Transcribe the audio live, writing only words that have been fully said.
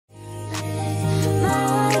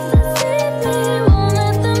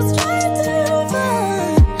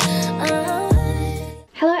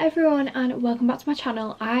to my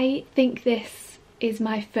channel. I think this is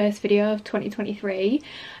my first video of 2023,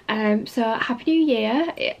 so happy new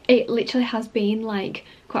year. It literally has been like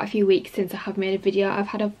quite a few weeks since I have made a video. I've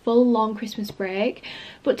had a full long Christmas break,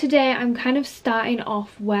 but today I'm kind of starting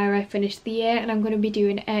off where I finished the year, and I'm going to be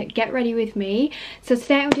doing a get ready with me. So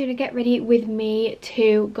today I'm doing a get ready with me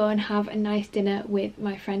to go and have a nice dinner with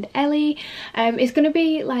my friend Ellie. It's going to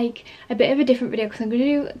be like a bit of a different video because I'm going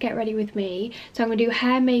to do get ready with me. So I'm going to do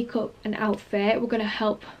hair, makeup and outfit.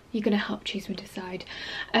 You're gonna help choose me decide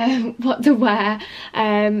what to wear,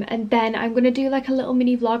 and then I'm gonna do like a little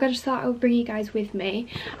mini vlog. I just thought I would bring you guys with me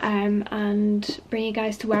and bring you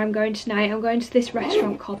guys to where I'm going tonight. I'm going to this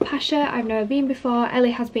restaurant called Pasha. I've never been before,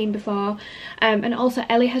 Ellie has been before, and also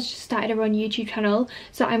Ellie has just started her own YouTube channel,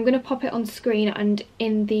 so I'm gonna pop it on screen and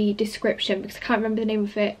in the description because I can't remember the name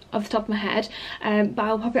of it off the top of my head, but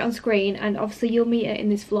I'll pop it on screen, and obviously you'll meet her in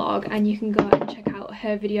this vlog and you can go and check out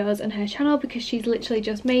her videos and her channel because she's literally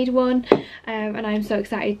just made one, and I'm so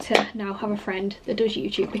excited to now have a friend that does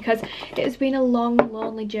YouTube because it has been a long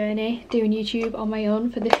lonely journey doing YouTube on my own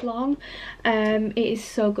for this long. It is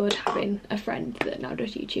so good having a friend that now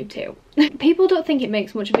does YouTube too. People don't think it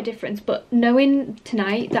makes much of a difference, but knowing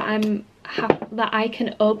tonight that I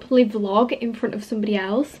can upload vlog in front of somebody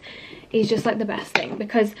else is just like the best thing,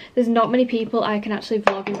 because there's not many people I can actually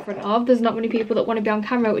vlog in front of. There's not many people that want to be on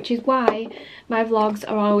camera, which is why my vlogs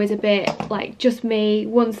are always a bit like just me,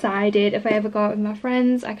 one-sided. If I ever go out with my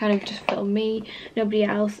friends, I kind of just film me, nobody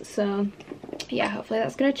else. So yeah, hopefully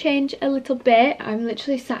that's going to change a little bit. I'm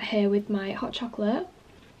literally sat here with my hot chocolate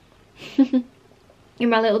in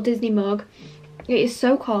my little Disney mug. It is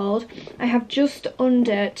so cold. I have just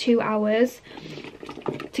under 2 hours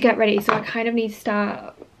to get ready, so I kind of need to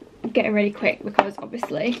start getting ready quick because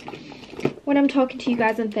obviously when I'm talking to you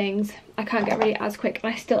guys and things I can't get ready as quick,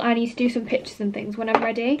 and I need to do some pictures and things when I'm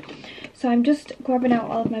ready. So I'm just grabbing out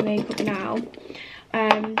all of my makeup now.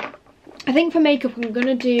 I think for makeup I'm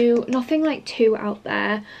gonna do nothing like too out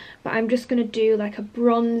there, but I'm just gonna do like a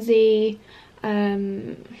bronzy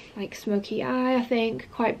like smoky eye, I think,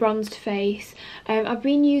 quite bronzed face. I've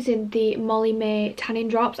been using the Molly May tanning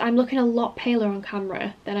drops. I'm looking a lot paler on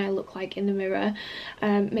camera than I look like in the mirror.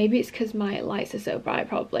 Maybe it's because my lights are so bright,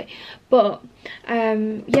 probably, but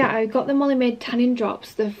yeah, I got the Molly May tanning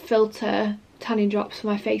drops, the filter tanning drops for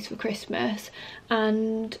my face for Christmas,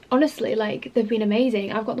 and honestly like they've been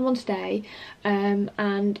amazing. I've got them on today,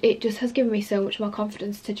 and it just has given me so much more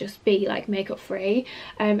confidence to just be like makeup free,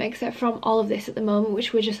 except from all of this at the moment,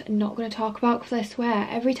 which we're just not going to talk about because I swear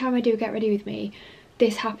every time I do get ready with me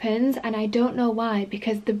this happens, and I don't know why,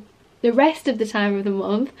 because the rest of the time of the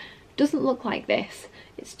month doesn't look like this.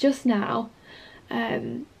 It's just now.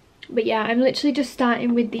 But yeah, I'm literally just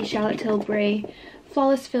starting with the Charlotte Tilbury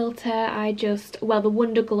Flawless filter. The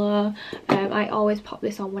Wonder Glow. I always pop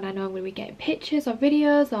this on when I know I'm going to be getting pictures or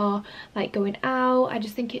videos or like going out. I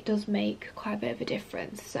just think it does make quite a bit of a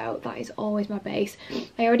difference, so that is always my base.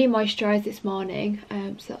 I already moisturised this morning,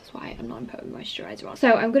 so that's why I'm not putting moisturiser on.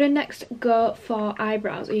 So I'm going to next go for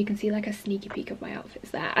eyebrows, or you can see like a sneaky peek of my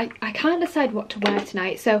outfits there. I can't decide what to wear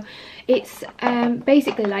tonight, so it's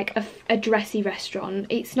basically like a dressy restaurant.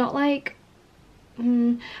 It's not like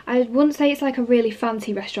I wouldn't say it's like a really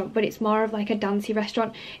fancy restaurant, but it's more of like a dancey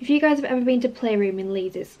restaurant. If you guys have ever been to Playroom in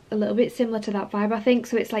Leeds, it's a little bit similar to that vibe, I think.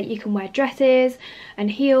 So it's like you can wear dresses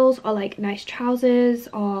and heels, or like nice trousers,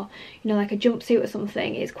 or you know, like a jumpsuit or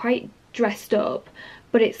something. It's quite dressed up,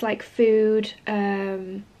 but it's like food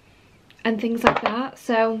and things like that.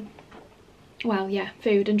 So well, yeah,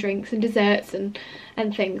 food and drinks and desserts and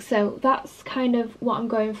things. So that's kind of what I'm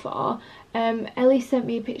going for. Ellie sent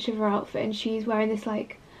me a picture of her outfit, and she's wearing this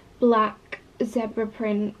like black zebra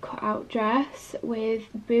print cut out dress with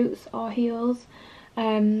boots or heels.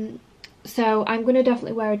 So I'm gonna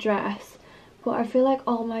definitely wear a dress, but I feel like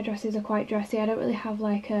all my dresses are quite dressy. I don't really have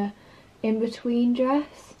like a in-between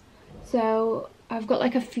dress, so I've got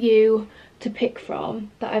like a few to pick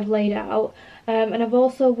from that I've laid out. And I've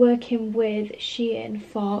also working with Shein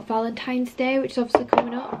for Valentine's Day, which is obviously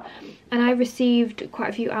coming up, and I received quite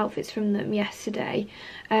a few outfits from them yesterday,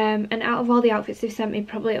 and out of all the outfits they've sent me,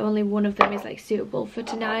 probably only one of them is like suitable for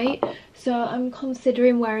tonight, so I'm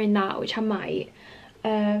considering wearing that, which I might,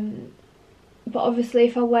 but obviously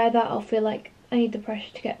if I wear that I'll feel like I need the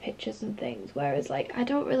pressure to get pictures and things, whereas like I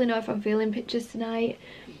don't really know if I'm feeling pictures tonight,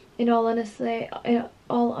 in all honesty.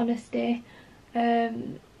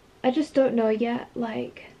 I just don't know yet,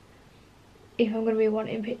 like, if I'm going to be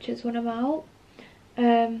wanting pictures when I'm out.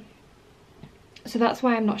 So that's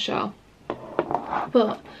why I'm not sure.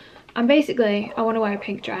 But I want to wear a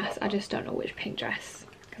pink dress. I just don't know which pink dress,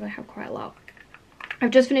 because I have quite a lot.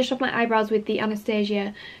 I've just finished off my eyebrows with the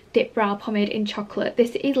Anastasia Dip Brow Pomade in chocolate.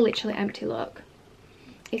 This is literally empty, look.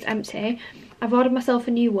 It's empty. I've ordered myself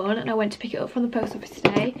a new one and I went to pick it up from the post office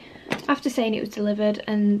today after saying it was delivered,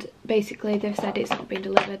 and basically they've said it's not been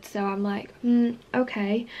delivered, so I'm like,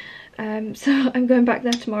 okay. So I'm going back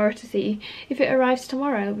there tomorrow to see if it arrives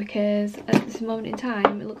tomorrow, because at this moment in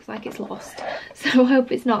time it looks like it's lost, so I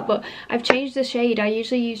hope it's not. But I've changed the shade. I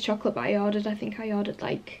usually use chocolate, but I think I ordered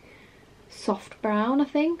like soft brown, I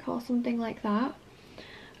think, or something like that.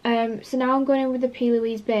 So now I'm going in with the P.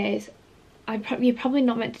 Louise base. You're probably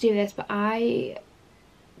not meant to do this, but I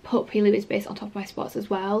put P. Louise base on top of my spots as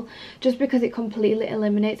well, just because it completely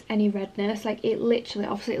eliminates any redness. Like, it literally,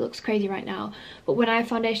 obviously it looks crazy right now, but when I have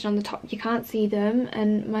foundation on the top you can't see them,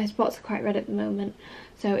 and my spots are quite red at the moment,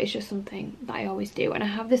 so it's just something that I always do. And I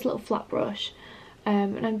have this little flat brush,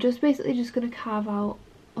 and I'm just basically just going to carve out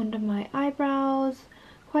under my eyebrows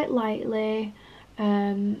quite lightly,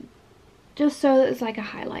 just so that there's like a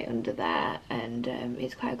highlight under there, and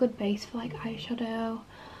it's quite a good base for like eyeshadow.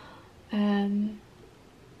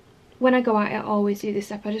 When I go out I always do this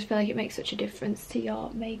step. I just feel like it makes such a difference to your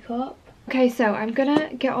makeup. Okay, so I'm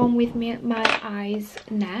gonna get on with my eyes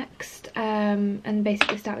next, and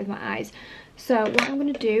basically start with my eyes. So what I'm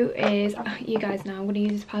going to do is, you guys know I'm going to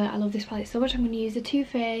use this palette. I love this palette so much. I'm going to use the Too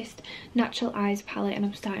Faced Natural Eyes palette, and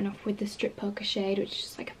I'm starting off with the Strip Poker shade, which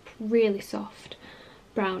is like a really soft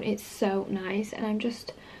brown. It's so nice, and I'm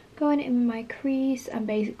just going in my crease and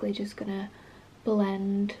basically just going to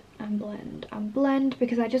blend and blend and blend,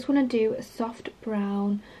 because I just want to do a soft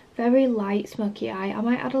brown, very light smoky eye. I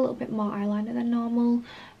might add a little bit more eyeliner than normal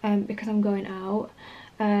because I'm going out,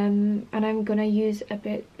 and I'm going to use a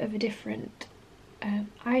bit of a different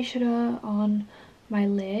eyeshadow on my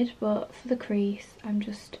lid, but for the crease I'm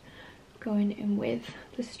just going in with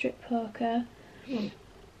the Strip Poker.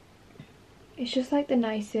 It's just like the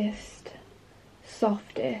nicest,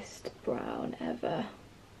 softest brown ever.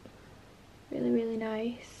 Really, really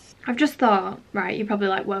nice. I've just thought, right, you're probably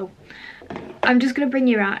like, whoa, I'm just going to bring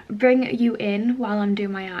you in while I'm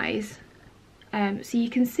doing my eyes, so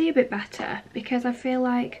you can see a bit better, because I feel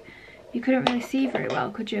like you couldn't really see very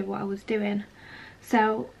well, could you, what I was doing.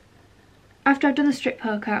 So after I've done the Strip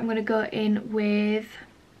Poker, I'm going to go in with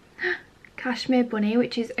Cashmere Bunny,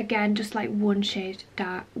 which is again just like one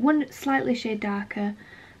slightly shade darker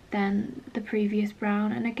than the previous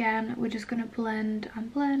brown, and again we're just going to blend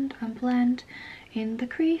and blend and blend in the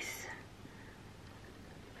crease,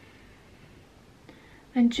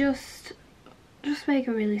 and just make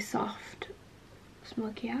a really soft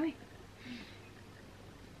smoky eye.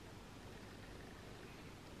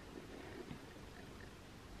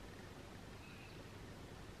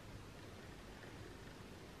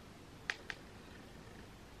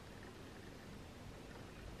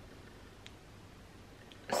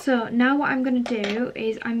 So now what I'm going to do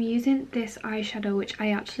is I'm using this eyeshadow, which I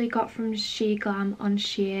actually got from Glam on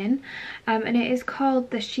Shein, and it is called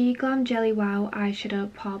the Glam Jelly Wow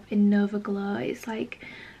Eyeshadow Pop in Nova Glow. It's like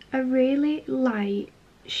a really light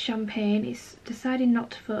champagne. It's deciding not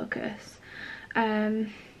to focus. Let's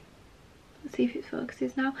see if it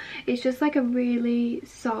focuses now. It's just like a really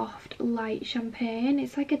soft light champagne.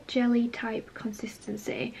 It's like a jelly type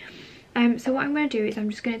consistency. So what I'm going to do is I'm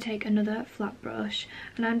just going to take another flat brush,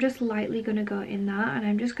 and I'm just lightly going to go in that, and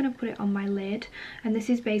I'm just going to put it on my lid, and this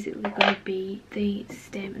is basically going to be the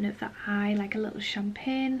statement of the eye, like a little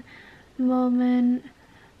champagne moment,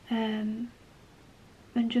 and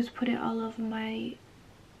just put it all over my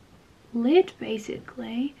lid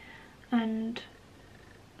basically. And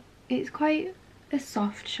it's quite a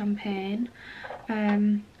soft champagne,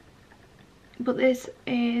 but this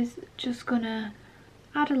is just gonna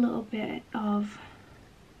add a little bit of,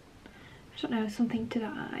 I don't know, something to the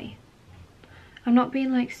eye. I'm not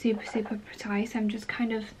being like super precise, I'm just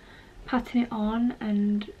kind of patting it on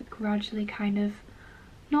and gradually kind of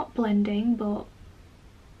not blending, but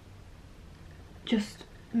just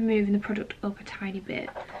moving the product up a tiny bit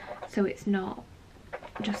so it's not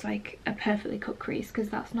just like a perfectly cut crease, because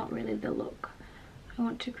that's not really the look I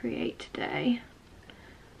want to create today.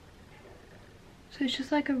 So it's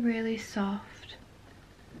just like a really soft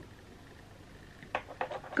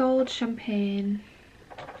gold champagne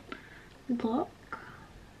look.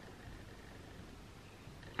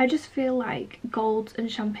 I just feel like golds and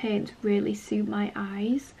champagnes really suit my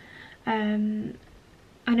eyes. I know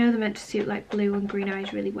they're meant to suit like blue and green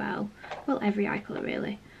eyes really well, every eye colour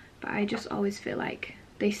really, but I just always feel like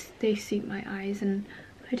they suit my eyes, and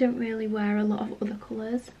I don't really wear a lot of other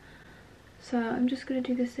colours, so I'm just going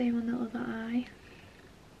to do the same on the other eye.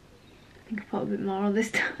 I think I'll put a bit more on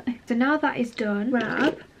this time. So now that is done,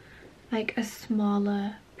 grab like a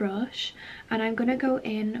smaller brush, and I'm gonna go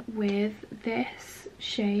in with this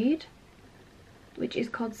shade, which is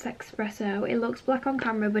called Sexpresso. It looks black on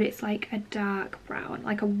camera, but it's like a dark brown,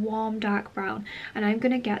 like a warm dark brown. And I'm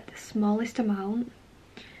gonna get the smallest amount,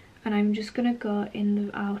 and I'm just gonna go in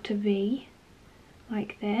the outer V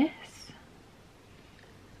like this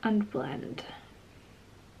and blend.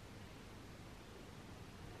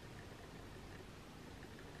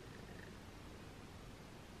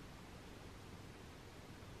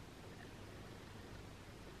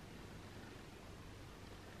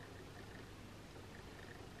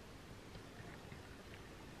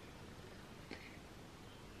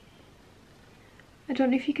 I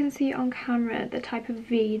don't know if you can see on camera the type of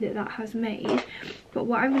V that has made, but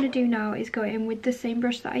what I'm going to do now is go in with the same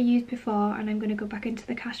brush that I used before, and I'm going to go back into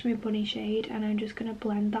the Cashmere Bunny shade, and I'm just going to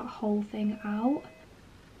blend that whole thing out.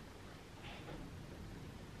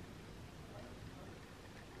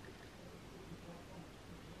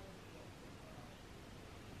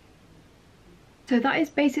 So that is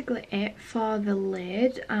basically it for the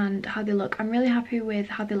lid and how they look. I'm really happy with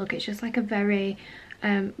how they look. It's just like a very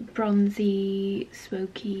bronzy,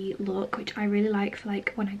 smoky look, which I really like for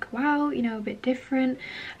like when I go out, you know, a bit different.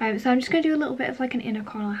 So I'm just going to do a little bit of like an inner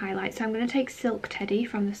corner highlight. So I'm going to take 𝐸𝓁𝓃𝓉𝑽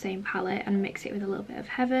from the same palette and mix it with a little bit of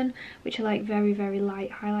Heaven, which are like very, very light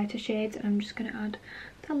highlighter shades. And I'm just going to add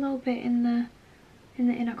a little bit in the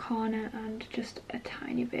inner corner and just a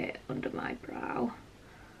tiny bit under my brow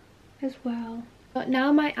as well. But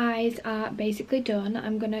now my eyes are basically done,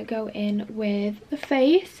 I'm going to go in with the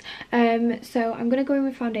face. So I'm going to go in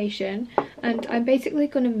with foundation, and I'm basically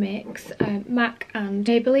going to mix MAC and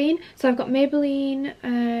Maybelline. So I've got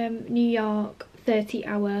Maybelline New York 30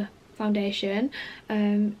 Hour foundation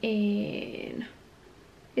in...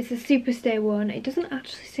 It's a Superstay one. It doesn't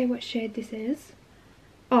actually say what shade this is.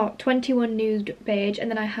 Oh, 21 Nude Beige.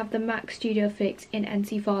 And then I have the MAC Studio Fix in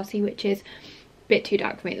NC40, which is bit too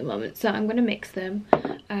dark for me at the moment, so I'm going to mix them.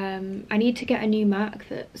 I need to get a new MAC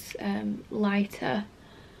that's lighter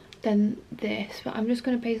than this, but I'm just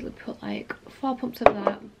going to basically put like 4 pumps of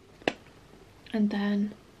that, and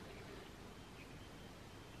then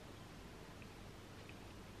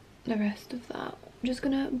the rest of that. I'm just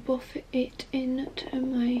going to buff it into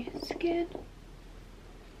my skin.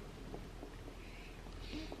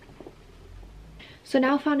 So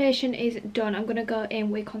now foundation is done, I'm going to go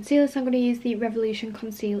in with concealer. So I'm going to use the Revolution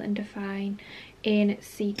Conceal and Define in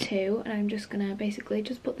C2, and I'm just going to basically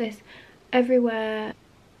just put this everywhere.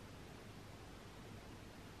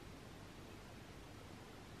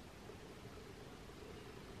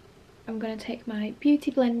 I'm going to take my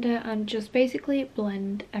beauty blender and just basically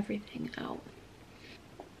blend everything out.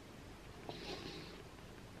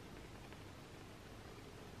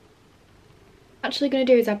 Actually going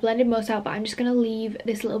to do is I've blended most out, but I'm just going to leave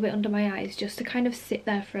this little bit under my eyes just to kind of sit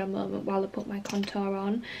there for a moment while I put my contour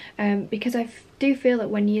on, because I do feel that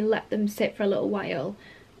when you let them sit for a little while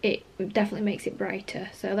it definitely makes it brighter,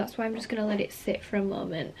 so that's why I'm just going to let it sit for a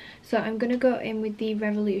moment. So I'm going to go in with the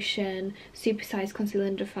Revolution Supersize Conceal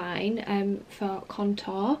and Define for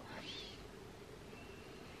contour.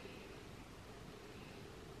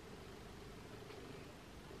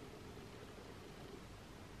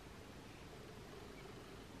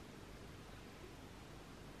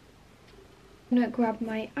 I'm going to grab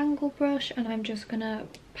my angle brush and I'm just going to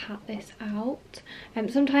pat this out.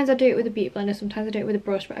 Sometimes I do it with a beauty blender, sometimes I do it with a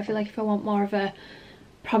brush, but I feel like if I want more of a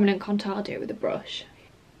prominent contour I'll do it with a brush.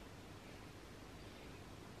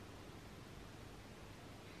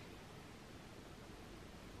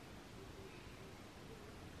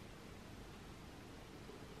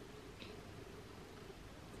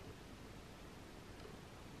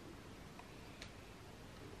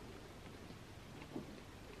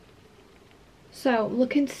 So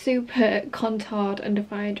looking super contoured and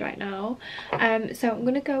defined right now. So I'm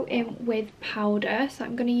going to go in with powder. So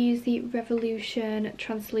I'm going to use the Revolution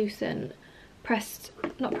Translucent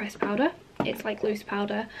not pressed powder. It's like loose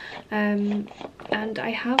powder. And I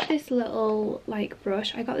have this little like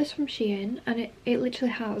brush. I got this from Shein, and it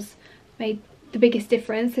literally has made the biggest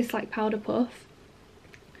difference, this like powder puff.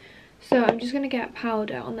 So I'm just going to get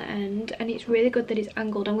powder on the end, and it's really good that it's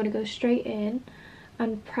angled. I'm going to go straight in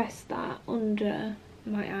and press that under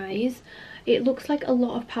my eyes. It looks like a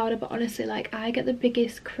lot of powder, but honestly, like, I get the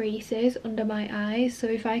biggest creases under my eyes, so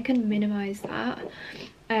if I can minimize that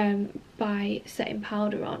by setting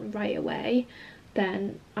powder on right away,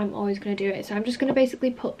 then I'm always going to do it. So I'm just going to basically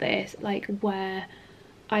put this like where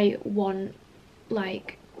I want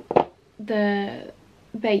like the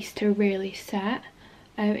base to really set,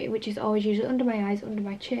 which is always usually under my eyes, under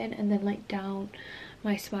my chin, and then like down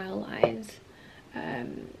my smile lines.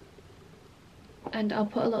 And I'll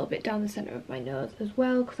put a little bit down the centre of my nose as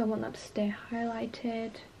well because I want that to stay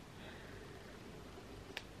highlighted.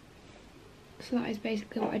 So that is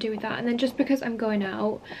basically what I do with that. And then just because I'm going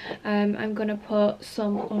out, I'm going to put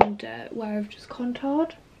some under where I've just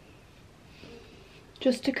contoured,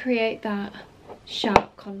 just to create that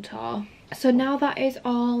sharp contour. So now that is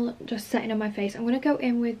all just setting on my face, I'm going to go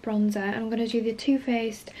in with bronzer, and I'm going to do the Too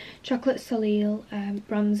Faced Chocolate Soleil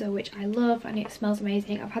bronzer, which I love, and it smells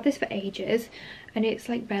amazing. I've had this for ages and it's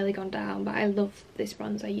like barely gone down, but I love this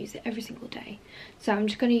bronzer. I use it every single day. So I'm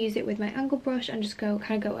just going to use it with my angle brush and just kind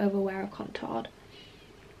of go over where I've contoured.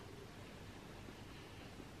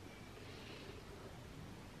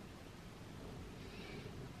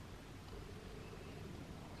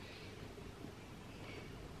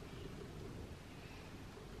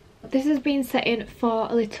 This has been setting for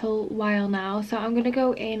a little while now, so I'm going to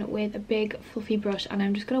go in with a big fluffy brush and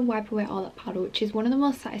I'm just going to wipe away all that powder, which is one of the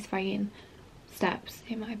most satisfying steps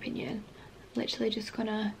in my opinion. Literally just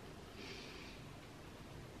gonna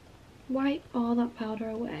wipe all that powder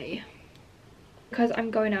away. Because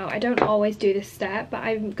I'm going out, I don't always do this step, but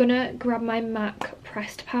I'm gonna grab my MAC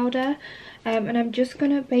pressed powder and I'm just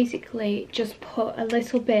gonna basically just put a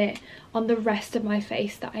little bit on the rest of my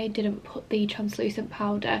face that I didn't put the translucent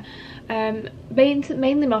powder,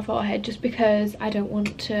 mainly my forehead, just because I don't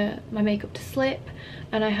want my makeup to slip,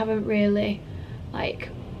 and I haven't really like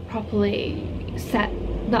properly set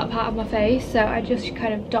that part of my face, so I just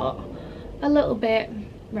kind of dot a little bit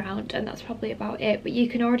round and that's probably about it. But you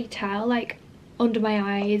can already tell, like under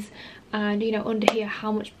my eyes and you know under here,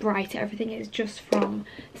 how much brighter everything is just from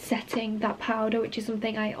setting that powder, which is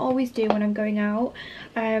something I always do when I'm going out.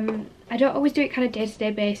 I don't always do it kind of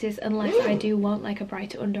day-to-day basis unless I do want like a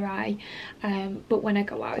brighter under eye, but when I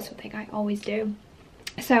go out it's something I always do.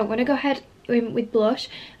 So I'm going to go ahead with blush.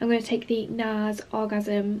 I'm going to take the NARS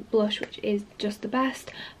Orgasm blush, which is just the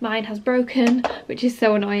best. Mine has broken, which is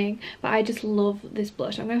so annoying, but I just love this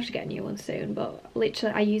blush. I'm going to have to get a new one soon, but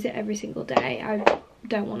literally I use it every single day. I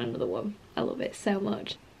don't want another one. I love it so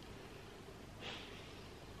much.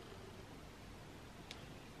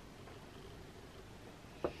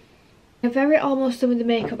 I'm very almost done with the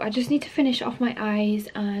makeup. I just need to finish off my eyes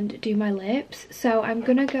and do my lips. So I'm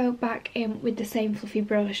gonna go back in with the same fluffy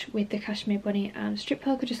brush with the Cashmere Bunny and Strip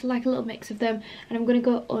Poker, just like a little mix of them. And I'm gonna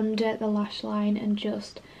go under the lash line and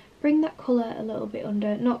just bring that colour a little bit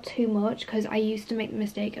under. Not too much, because I used to make the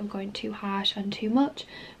mistake of going too harsh and too much.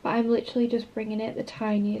 But I'm literally just bringing it the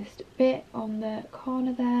tiniest bit on the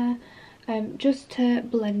corner there. Just to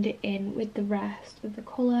blend it in with the rest of the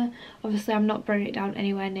colour. Obviously I'm not bringing it down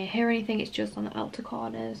anywhere near here or anything, it's just on the outer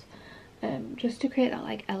corners, just to create that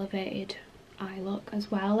like elevated eye look as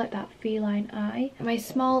well, like that feline eye. My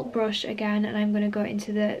small brush again, and I'm going to go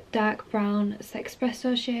into the dark brown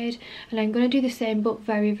S'Espresso shade, and I'm going to do the same but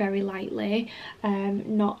very, very lightly,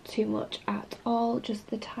 not too much at all, just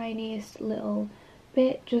the tiniest little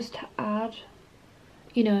bit, just to add,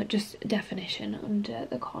 you know, just definition under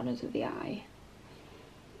the corners of the eye.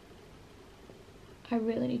 I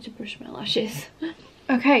really need to brush my lashes.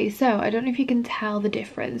 Okay, so I don't know if you can tell the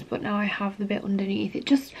difference, but now I have the bit underneath. It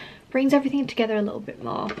just brings everything together a little bit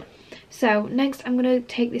more. So next I'm going to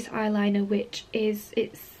take this eyeliner, which is,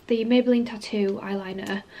 it's the Maybelline Tattoo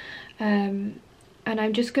eyeliner. And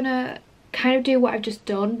I'm just going to kind of do what I've just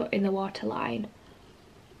done, but in the waterline.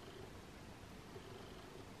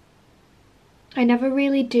 I never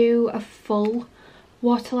really do a full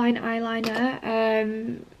waterline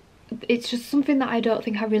eyeliner. It's just something that I don't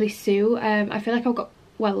think I really suit. I feel like I've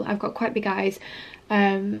got quite big eyes,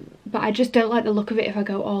 but I just don't like the look of it if I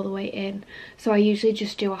go all the way in. So I usually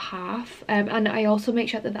just do a half, and I also make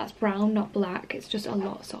sure that that's brown, not black. It's just a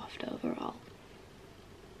lot softer overall.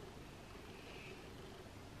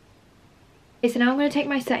 Okay, so now I'm going to take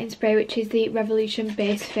my setting spray, which is the Revolution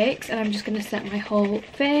Base Fix, and I'm just going to set my whole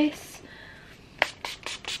face.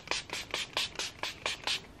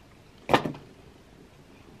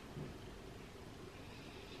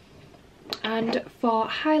 And for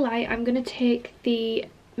highlight, I'm going to take the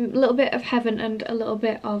little bit of Heaven and a little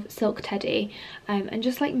bit of Silk Teddy, and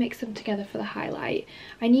just like mix them together for the highlight.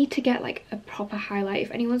 I need to get like a proper highlight.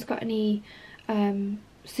 If anyone's got any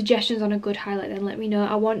suggestions on a good highlight, then let me know.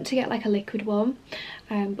 I want to get like a liquid one,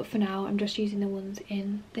 but for now I'm just using the ones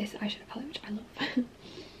in this eyeshadow palette, which I love.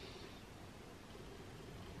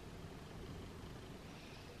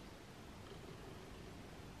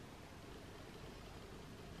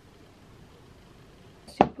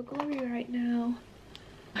 Super glowy right now.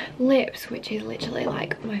 Lips, which is literally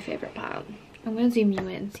like my favourite part. I'm going to zoom you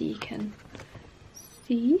in so you can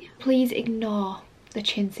see. Please ignore the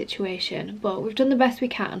chin situation, but we've done the best we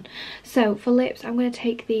can. So for lips, I'm going to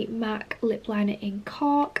take the MAC lip liner in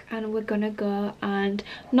Cork, and we're going to go and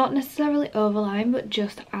not necessarily overline, but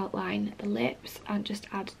just outline the lips and just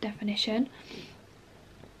add definition.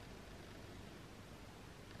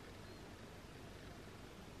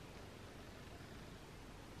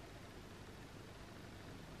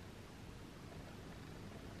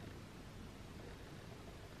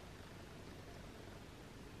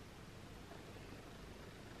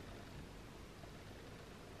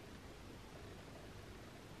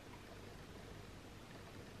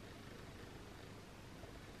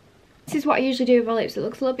 This is what I usually do with my lips. It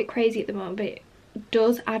looks a little bit crazy at the moment, but it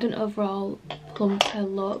does add an overall plumper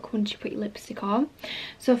look once you put your lipstick on.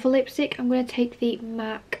 So for lipstick, I'm going to take the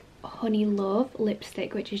MAC Honey Love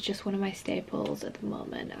lipstick, which is just one of my staples at the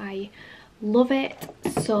moment. I love it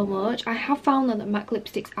so much. I have found that MAC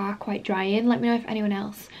lipsticks are quite drying. Let me know if anyone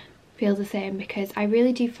else feels the same, because I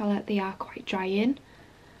really do feel like they are quite drying.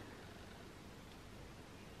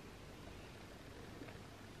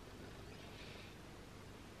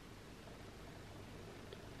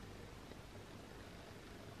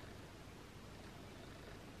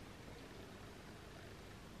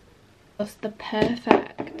 The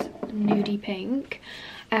perfect nudie pink.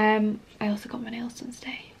 I also got my nails done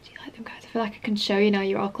today. Do you like them, guys? I feel like I can show you now.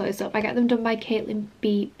 You're all close up. I get them done by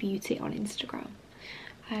𝐸𝓁𝓁𝑒𝓃 Beauty on Instagram.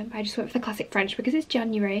 I just went for the classic French because it's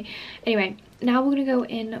January. Anyway, now we're gonna go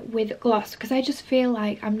in with gloss, because I just feel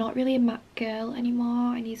like I'm not really a matte girl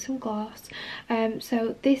anymore. I need some gloss.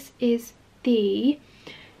 So this is the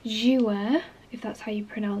𝐸𝓁𝓁𝑒𝓃, if that's how you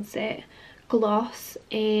pronounce it, gloss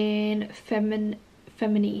in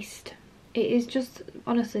Feministe. It is just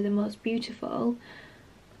honestly the most beautiful,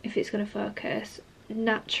 if it's going to focus,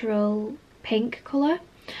 natural pink colour.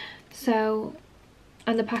 So,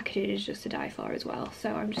 and the packaging is just to die for as well.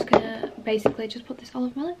 So I'm just going to basically just put this all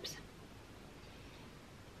over my lips.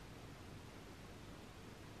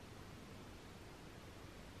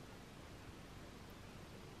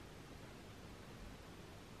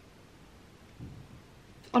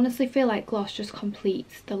 Honestly feel like gloss just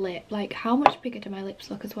completes the lip. Like, how much bigger do my lips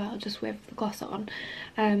look as well just with the gloss on?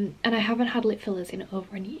 And I haven't had lip fillers in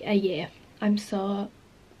over a year. I'm so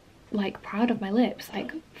like proud of my lips,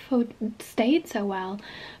 like, for staying so well.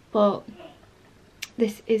 But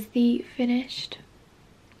this is the finished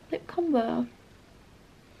lip combo,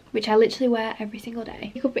 which I literally wear every single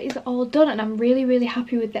day. Makeup is all done and I'm really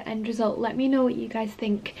happy with the end result. Let me know what you guys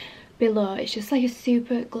think below. It's just like a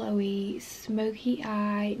super glowy, smoky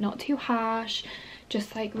eye, not too harsh,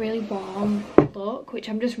 just like really warm look, which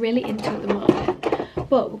I'm just really into at the moment.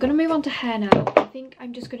 But we're gonna move on to hair now. I think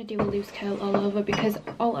I'm just gonna do a loose curl all over, because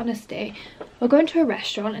all honesty, we're going to a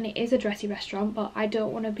restaurant and it is a dressy restaurant, but I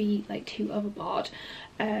don't want to be like too overboard.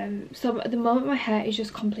 So at the moment my hair is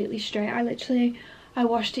just completely straight. I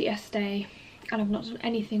washed it yesterday and I've not done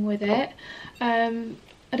anything with it.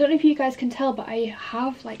 I don't know if you guys can tell, but I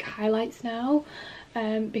have like highlights now,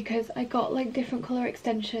 because I got like different colour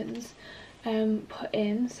extensions put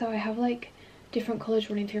in, so I have like different colours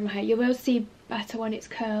running through my hair. You'll be able to see better when it's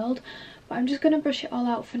curled, but I'm just going to brush it all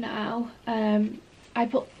out for now. I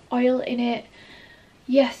put oil in it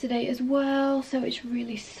yesterday as well, so it's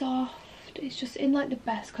really soft. It's just in like the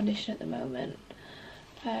best condition at the moment.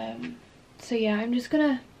 So yeah, I'm just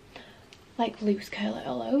gonna like loose curl it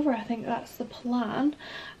all over. I think that's the plan.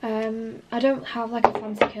 I don't have like a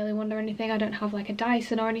fancy curling wand or anything. I don't have like a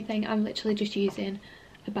Dyson or anything. I'm literally just using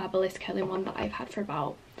a Babyliss curling wand that I've had for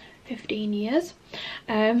about 15 years.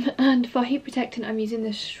 And for heat protectant, I'm using the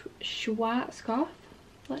Schwarzkopf,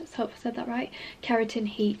 let's hope I said that right, keratin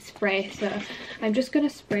heat spray. So I'm just going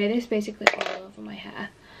to spray this basically all over my hair,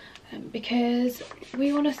 because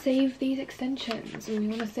we want to save these extensions and we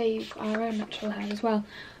want to save our own natural hair as well.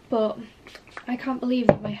 But I can't believe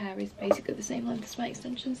that my hair is basically the same length as my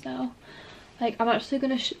extensions now. Like, I'm actually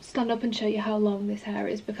going to stand up and show you how long this hair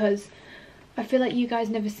is, because I feel like you guys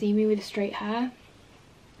never see me with straight hair.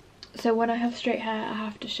 So when I have straight hair, I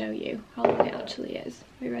have to show you how long it actually is.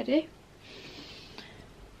 Are you ready?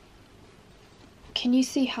 Can you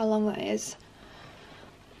see how long that is?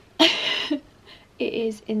 It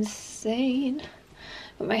is insane.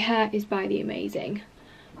 But my hair is by the amazing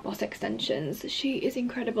Boss Extensions. She is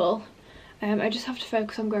incredible. I just have to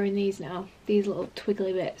focus on growing these now, these little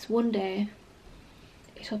twiggly bits. One day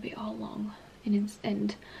it'll be all long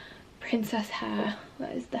and princess hair.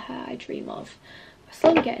 That is the hair I dream of. I'm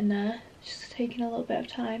slowly getting there, just taking a little bit of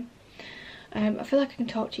time. I feel like I can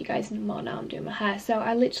talk to you guys more now I'm doing my hair. So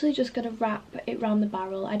I literally just gonna wrap it around the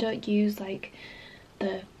barrel. I don't use like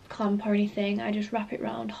the clamp or anything. I just wrap it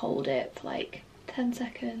round, hold it for like 10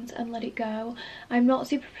 seconds and let it go. I'm not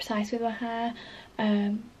super precise with my hair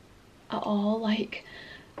at all. Like,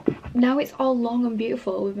 now it's all long and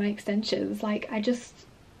beautiful with my extensions. Like, I just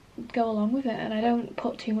go along with it and I don't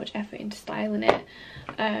put too much effort into styling it.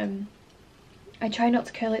 I try not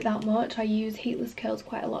to curl it that much. I use heatless curls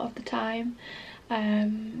quite a lot of the time,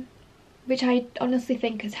 which I honestly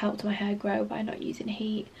think has helped my hair grow by not using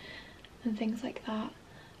heat and things like that.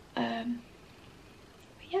 But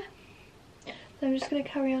yeah, so I'm just going to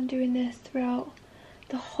carry on doing this throughout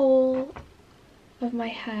the whole of my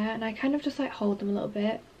hair, and I kind of just like hold them a little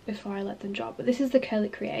bit before I let them drop. But this is the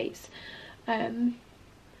𝐸𝓁𝓃𝓃𝑒𝓃. I'll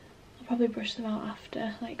probably brush them out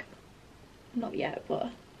after, like, not yet, but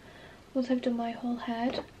once I've done my whole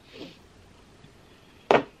head.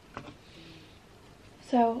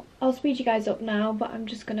 So I'll speed you guys up now, but I'm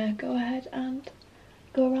just gonna go ahead and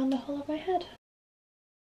go around the whole of my head.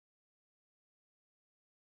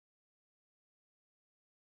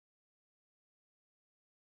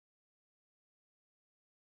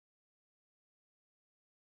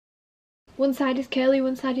 One side is curly,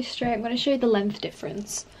 one side is straight. I'm going to show you the length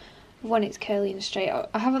difference when it's curly and straight.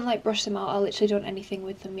 I haven't like brushed them out, I literally don't anything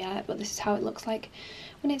with them yet, but this is how it looks like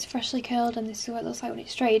when it's freshly curled, and this is what it looks like when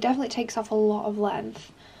it's straight. It definitely takes off a lot of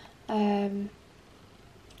length. But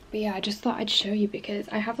yeah, I just thought I'd show you because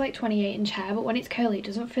I have like 28-inch hair, but when it's curly it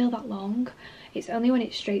doesn't feel that long. It's only when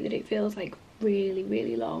it's straight that it feels like really,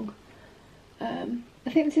 really long. I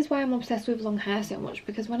think this is why I'm obsessed with long hair so much,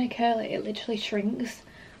 because when I curl it, it literally shrinks,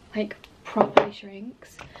 like properly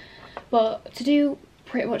shrinks. But to do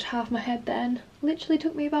pretty much half my head then literally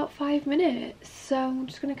took me about 5 minutes. So I'm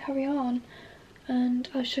just going to carry on and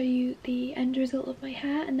I'll show you the end result of my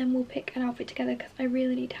hair, and then we'll pick an outfit together because I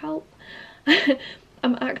really need help.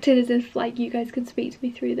 I'm acting as if like you guys can speak to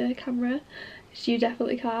me through the camera, which you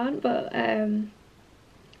definitely can't, but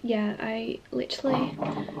yeah, I literally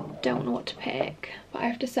don't know what to pick, but I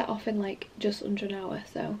have to set off in like just under an hour,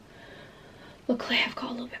 so luckily I've got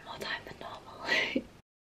a little bit more time than normal.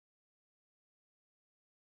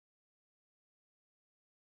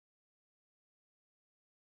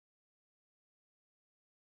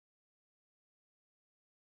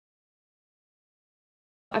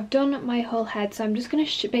 I've done my whole head, so I'm just going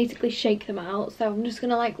to basically shake them out. So I'm just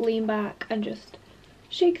going to like lean back and just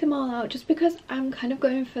shake them all out, just because I'm kind of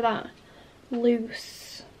going for that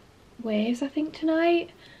loose waves I think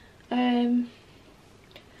tonight.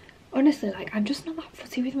 Honestly, like, I'm just not that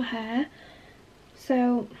fussy with my hair,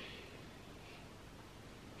 so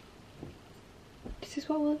this is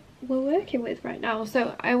what we're working with right now.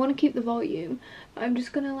 So I want to keep the volume, but I'm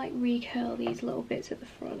just gonna like recurl these little bits at the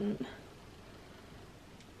front,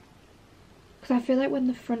 because I feel like when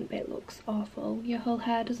the front bit looks awful, your whole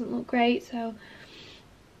hair doesn't look great. So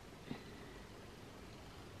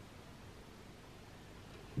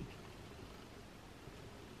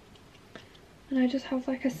and I just have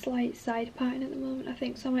like a slight side pattern at the moment, I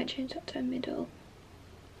think, so I might change that to a middle.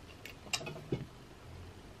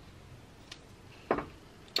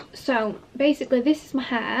 So basically this is my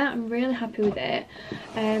hair. I'm really happy with it.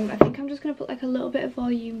 I think I'm just going to put like a little bit of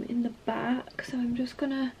volume in the back, so I'm just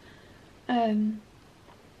going to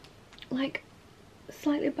like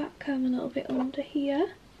slightly back comb a little bit under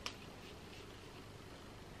here.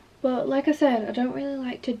 But like I said, I don't really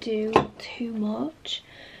like to do too much.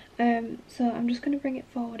 So I'm just going to bring it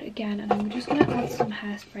forward again, and I'm just going to add some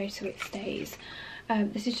hairspray so it stays.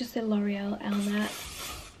 This is just the L'Oreal 𝐸𝓁𝓃𝓃.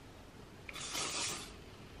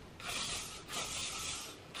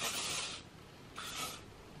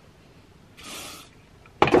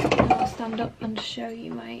 I'll stand up and show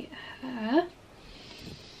you my hair.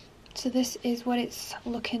 So this is what it's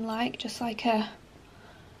looking like, just like a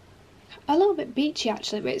little bit beachy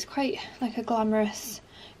actually, but it's quite like a glamorous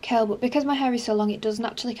curl. But because my hair is so long, it does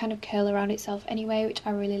naturally kind of curl around itself anyway, which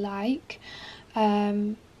I really like.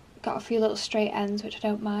 Got a few little straight ends, which I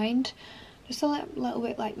don't mind. Just a little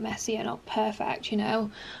bit like messy and not perfect, you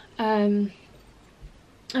know. And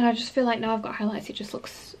I just feel like now I've got highlights, it just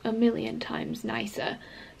looks a million times nicer.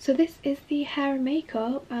 So this is the hair and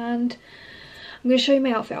makeup, and I'm going to show you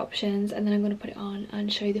my outfit options, and then I'm going to put it on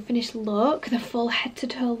and show you the finished look, the full head to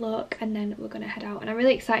toe look, and then we're going to head out. And I'm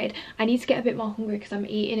really excited. I need to get a bit more hungry because I'm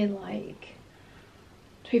eating in like,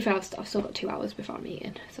 to be fair, I've still got 2 hours before I'm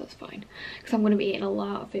eating, so it's fine, because I'm going to be eating a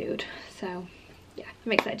lot of food. So yeah,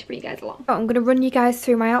 I'm excited to bring you guys along. I'm going to run you guys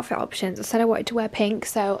through my outfit options. I said I wanted to wear pink,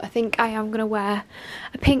 so I think I am going to wear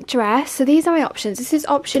a pink dress. So these are my options. This is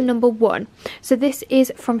option number 1. So this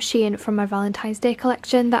is from Shein, from my Valentine's Day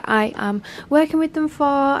collection that I am working with them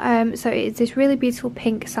for. So it's this really beautiful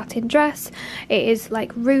pink satin dress. It is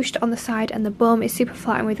like ruched on the side and the bum. It's super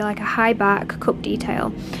flattering with like a high back cup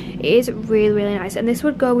detail. It is really nice, and this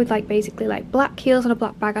would go with like basically like black heels and a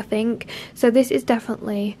black bag, I think. So this is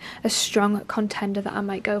definitely a strong contender that I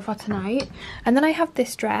might go for tonight. And then I have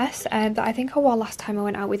this dress that I think I wore last time I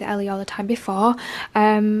went out with Ellie or the time before,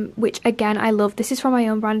 which again I love. This is from my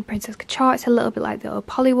own brand, 𝐸𝓁𝓃𝓏𝒶𝒷𝓉𝓽. It's a little bit like the old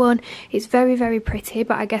poly one. It's very pretty,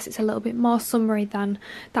 but I guess it's a little bit more summery than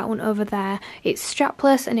that one over there. It's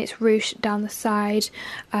strapless and it's ruched down the side.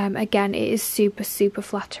 Again, it is super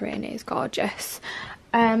flattering. It is gorgeous.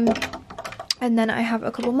 And then I have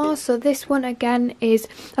a couple more. So this one again is,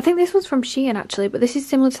 I think this one's from Shein actually, but this is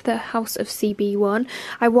similar to the House of CB one.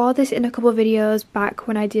 I wore this in a couple of videos back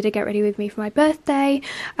when I did a get ready with me for my birthday.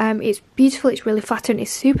 It's beautiful, it's really flattering,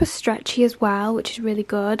 it's super stretchy as well, which is really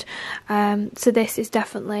good. So this is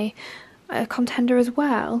definitely a contender as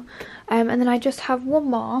well. And then I just have one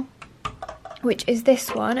more, which is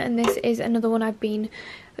this one, and this is another one I've been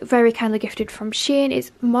very kindly gifted from Shein.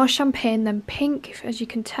 It's more champagne than pink, as you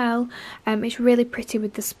can tell. It's really pretty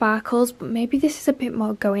with the sparkles, but maybe this is a bit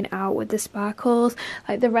more going out with the sparkles.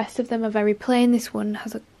 Like the rest of them are very plain. This one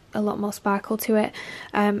has a lot more sparkle to it,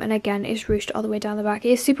 and again it's ruched all the way down the back. It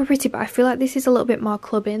is super pretty, but I feel like this is a little bit more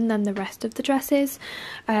clubbing than the rest of the dresses.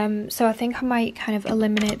 So I think I might kind of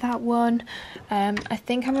eliminate that one. I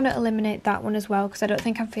think I'm going to eliminate that one as well, because I don't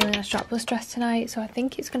think I'm feeling a strapless dress tonight. So I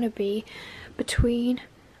think it's going to be between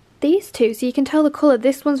these two. So you can tell the colour.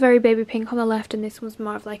 This one's very baby pink on the left, and this one's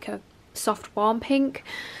more of like a soft warm pink.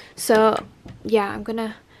 So yeah, I'm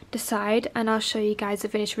gonna decide and I'll show you guys the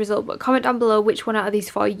finished result, but comment down below which one out of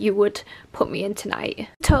these 4 you would put me in tonight.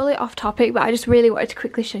 Totally off topic, but I just really wanted to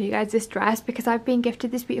quickly show you guys this dress, because I've been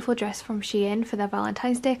gifted this beautiful dress from Shein for their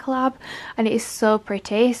Valentine's Day collab, and it is so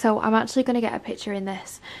pretty. So I'm actually going to get a picture in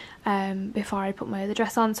this before I put my other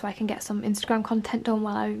dress on, so I can get some Instagram content done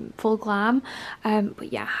while I'm full glam.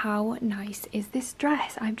 But yeah, how nice is this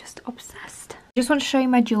dress? I'm just obsessed. I just want to show you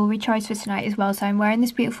my jewellery choice for tonight as well. So I'm wearing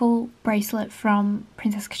this beautiful bracelet from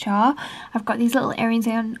𝐸𝓁𝓃𝓏𝒶𝒷𝓉𝓌. I've got these little earrings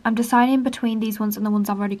in. I'm deciding between these ones and the ones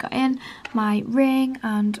I've already got in. My ring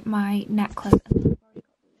and my necklace.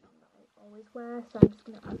 Wear, so I'm just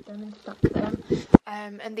going to add them and stack them.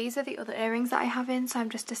 And these are the other earrings that I have in, so I'm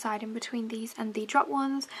just deciding between these and the drop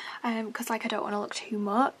ones, because like I don't want to look too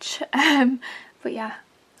much. But yeah,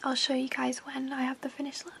 I'll show you guys when I have the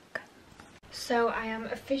finished look. So I am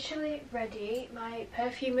officially ready. My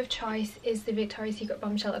perfume of choice is the Victoria's Secret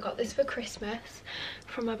Bombshell. I got this for Christmas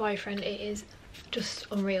from my boyfriend. It is just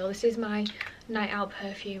unreal. This is my night out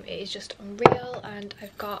perfume. It is just unreal, and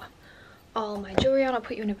I've got all my jewellery on. I'll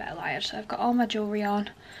put you in a better light. So I've got all my jewellery on,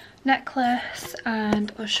 necklace,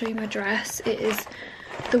 and I'll show you my dress. It is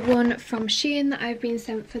the one from Shein that I've been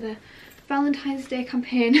sent for the Valentine's Day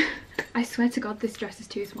campaign. I swear to God this dress is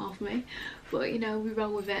too small for me, but you know, we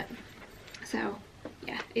roll with it. So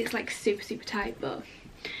yeah, it's like super tight, but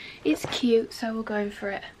it's cute, so we're going for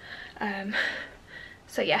it.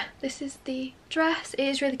 So yeah, this is the dress. It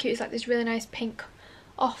is really cute. It's like this really nice pink,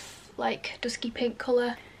 off like dusky pink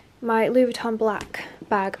colour. My Louis Vuitton black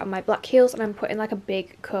bag and my black heels, and I'm putting like a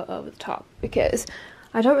big coat over the top because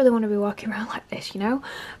I don't really want to be walking around like this, you know.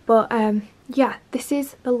 But yeah, this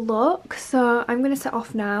is the look. So I'm going to set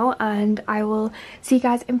off now, and I will see you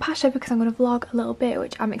guys in Pasha because I'm going to vlog a little bit,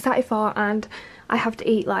 which I'm excited for, and I have to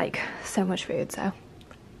eat like so much food, so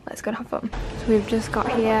let's go and have fun. So we've just got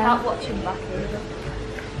here. I'm not watching back either.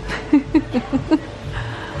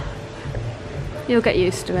 You'll get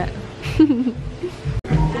used to it.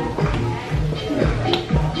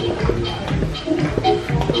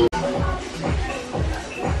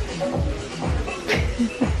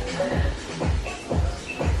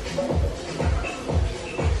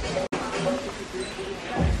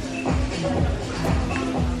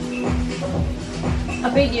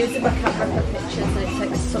 I've been using my camera for pictures and it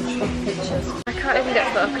takes such good pictures. I can't even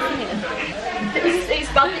get focus in here.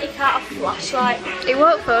 It's bad that you can't have a flashlight. It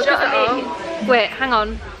won't focus at all. I mean? Wait, hang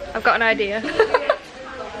on. I've got an idea.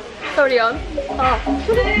 Sorry on. Oh.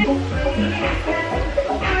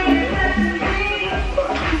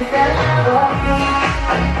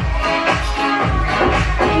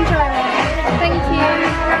 Thank you.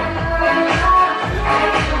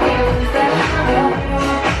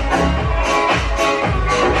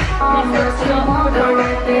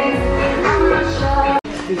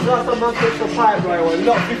 It's not a Manchester pipe, right? Well,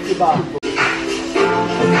 not 50 baht.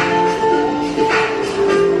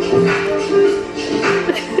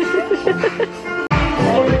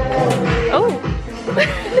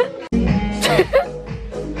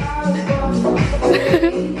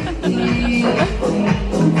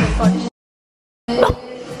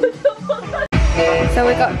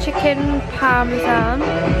 chicken parmesan.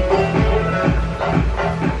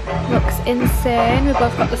 Looks insane. We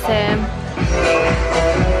both got the same.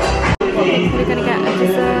 We're gonna get a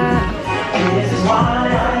dessert.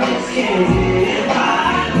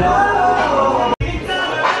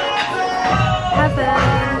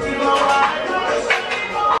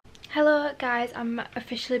 Hello guys, I'm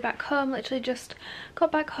officially back home. Literally just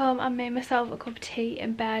got back home and made myself a cup of tea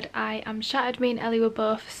in bed. I am shattered. Me and Ellie were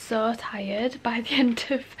both so tired by the end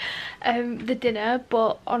of the dinner,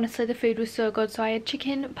 but honestly the food was so good. So I had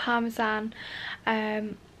chicken parmesan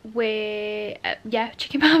with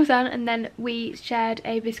chicken parmesan, and then we shared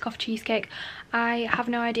a Biscoff cheesecake. I have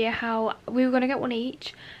no idea how we were going to get one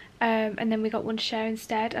each, and then we got one to share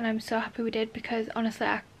instead, and I'm so happy we did, because honestly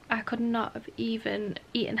I could not have even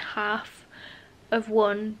eaten half of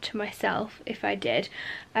one to myself if I did.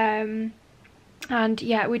 And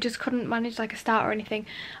yeah, we just couldn't manage like a start or anything.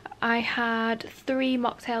 I had 3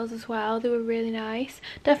 mocktails as well. They were really nice.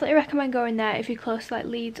 Definitely recommend going there if you're close to like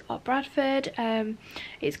Leeds or Bradford.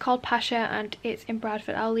 It's called Pasha and it's in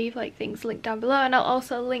Bradford. I'll leave like things linked down below, and I'll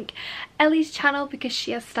also link Ellie's channel because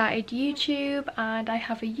she has started YouTube, and I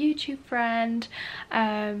have a YouTube friend,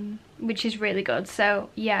 which is really good. So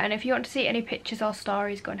yeah, and if you want to see any pictures or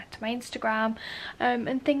stories, go and head to my Instagram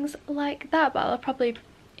and things like that. But I'll probably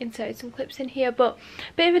insert some clips in here. But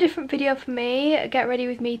a bit of a different video for me. Get ready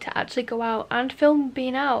with me to actually go out and film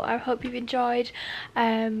being out. I hope you've enjoyed.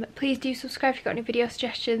 Please do subscribe if you've got any video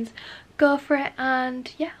suggestions. Go for it,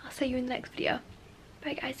 and yeah, I'll see you in the next video.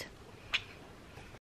 Bye guys.